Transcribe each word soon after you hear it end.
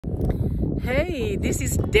Hey, this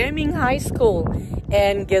is Deming High School,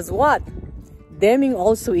 and guess what? Deming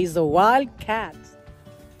also is a wildcat.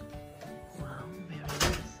 Wow, very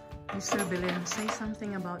nice. Mr. Belen, say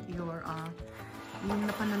something about your yung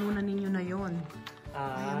napanalunan ninyo na yon.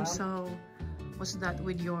 So, what's that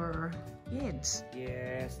with your kids?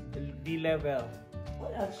 Yes, the D-level.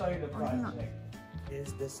 Well, I'll show you the project. This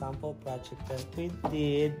is the sample project that we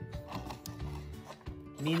did.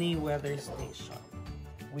 Mini weather station.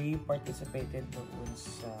 We participated doon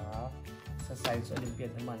sa Science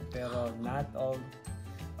Olympiad naman. Pero not all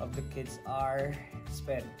of the kids are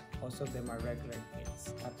SPED. Most of them are regular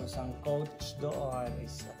kids. Tapos ang coach doon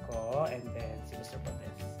is ako and then si Mr.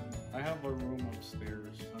 Pates. I have a room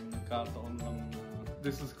upstairs. Ang nagkataon lang na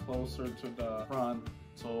this is closer to the front.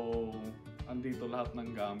 So, andito lahat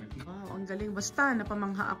ng gamit. Wow, ang galing. Basta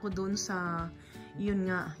napamangha ako doon sa yun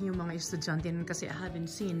nga, yung mga estudyante kasi I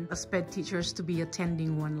haven't seen SPED teachers to be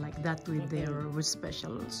attending one like that with their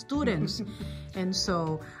special students. And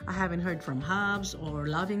so, I haven't heard from Hubs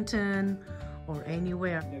or Lavington or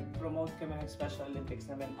anywhere. Nag-promote kami ng Special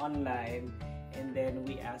Olympics namin online and then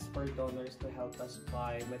we asked for donors to help us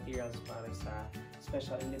buy materials para sa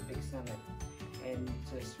Special Olympics namin. And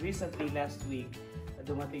just recently, last week,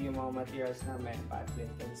 dumating yung mga materials namin,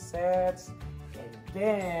 badminton sets, and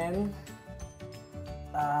then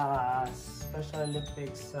Special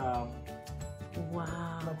Olympics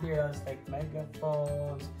wow, materials like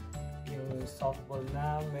megaphones, yung softball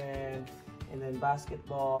namin, and then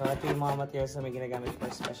basketball. Ito yung mga materials na may ginagamit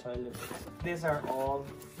for Special Olympics. These are all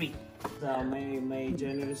free. So may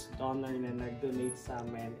generous donor na nag-donate sa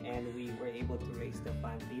amin and we were able to raise the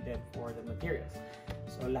fund needed for the materials.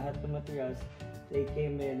 So lahat ng materials, they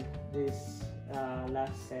came in this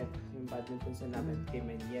last set, yung badminton set namin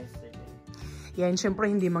came in yesterday. Yeah, and syempre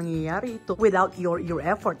hindi mangyayari ito without your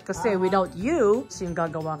effort kasi without you, yung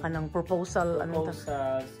gagawa ka ng proposal.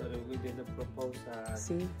 So we did the proposal.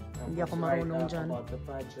 See, hindi ako marunong dyan. About the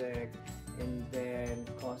project and then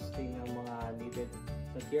costing ng mga needed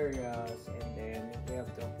materials and then we have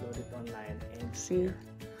to upload it online and see.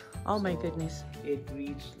 Oh my goodness. It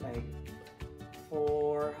reached like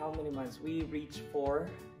for how many months? We reached 4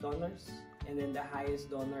 donors. And then the highest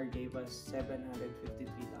donor gave us $753.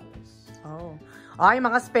 Oh. Ay,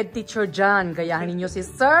 mga SPED teacher dyan. Gayahin ninyo si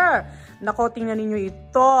Sir. Nako, tingnan ninyo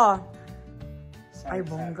ito. Ay,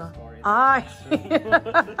 bongga. Ay.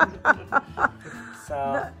 So,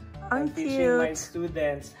 ang teaching my cute.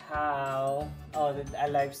 students how, a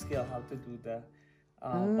life skill, how to do the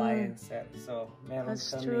buy and sell. So, meron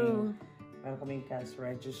kaming cash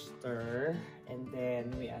register and then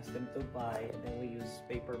we ask them to buy and then we use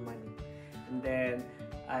paper money. And then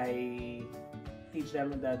I teach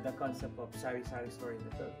them the concept of sari-sari store in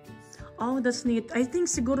the Philippines. Oh, that's neat. I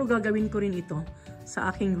think siguro gagawin ko rin ito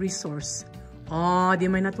sa aking resource. Oh,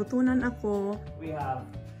 di may natutunan ako. We have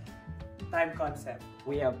time concept.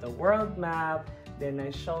 We have the world map. Then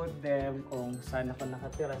I showed them kung saan ako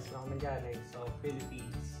nakatira, saan ako nagaling. So,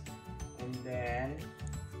 Philippines. And then,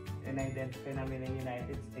 in-identify namin ang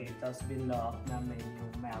United States. Tapos binlock namin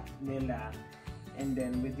yung map nila. And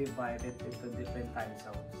then we divide it into different time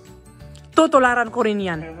zones. Tutularan ko rin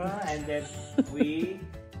yan. And then we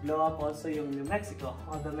blow up also yung New Mexico.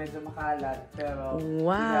 Although medyo makalat, pero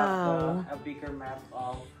we have a bigger map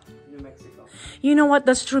of New Mexico. You know what?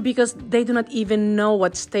 That's true because they do not even know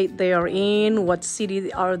what state they are in, what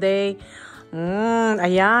city are they.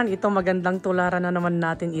 Ayan, ito magandang tularan na naman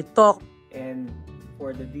natin ito. And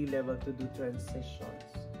for the D-level to do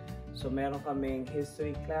transitions. So meron kaming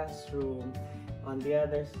history classroom. On the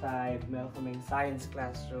other side, meron kaming science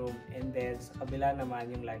classroom. And then sa kabila naman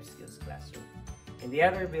yung life skills classroom. In the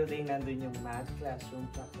other building, nandun yung math classroom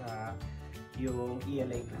tsaka yung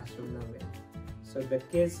ELA classroom namin. So the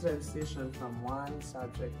kids transition from one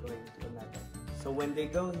subject going to another. So when they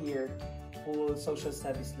go here, full social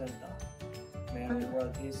studies lang to. Meron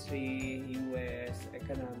world history, US,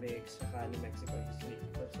 economics, tsaka New Mexico history.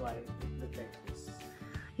 That's why the tech is.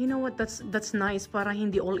 You know what? That's nice para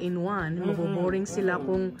hindi all in one. Maboboring sila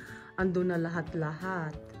kung ando na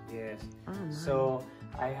lahat-lahat. Yes. So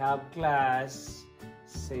I have class,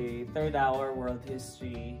 say 3rd hour world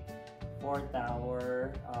history, 4th hour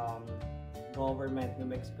government New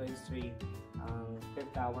Mexico history,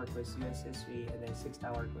 5th hour ko is US history, and then 6th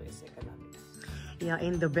hour ko is economics. Yeah,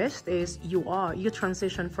 and the best is you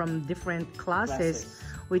transition from different classes.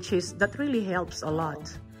 Which is that really helps a lot.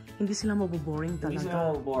 Hindi sila maboboring talaga. Hindi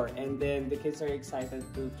sila maboboring. And then the kids are excited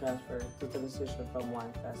to transition from one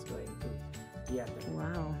class going to the other.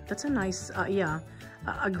 Wow, that's a nice,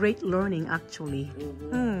 a great learning actually.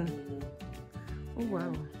 Oh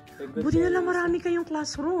wow. Buti na lang marami kayong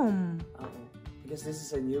classroom. Because this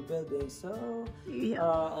is a new building, so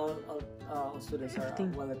all students are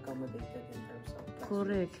well accommodated in terms of classroom.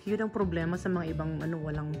 Correct. Yun ang problema sa mga ibang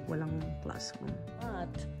walang classroom.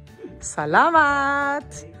 Salamat!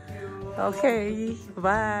 Thank you! Okay,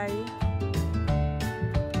 bye!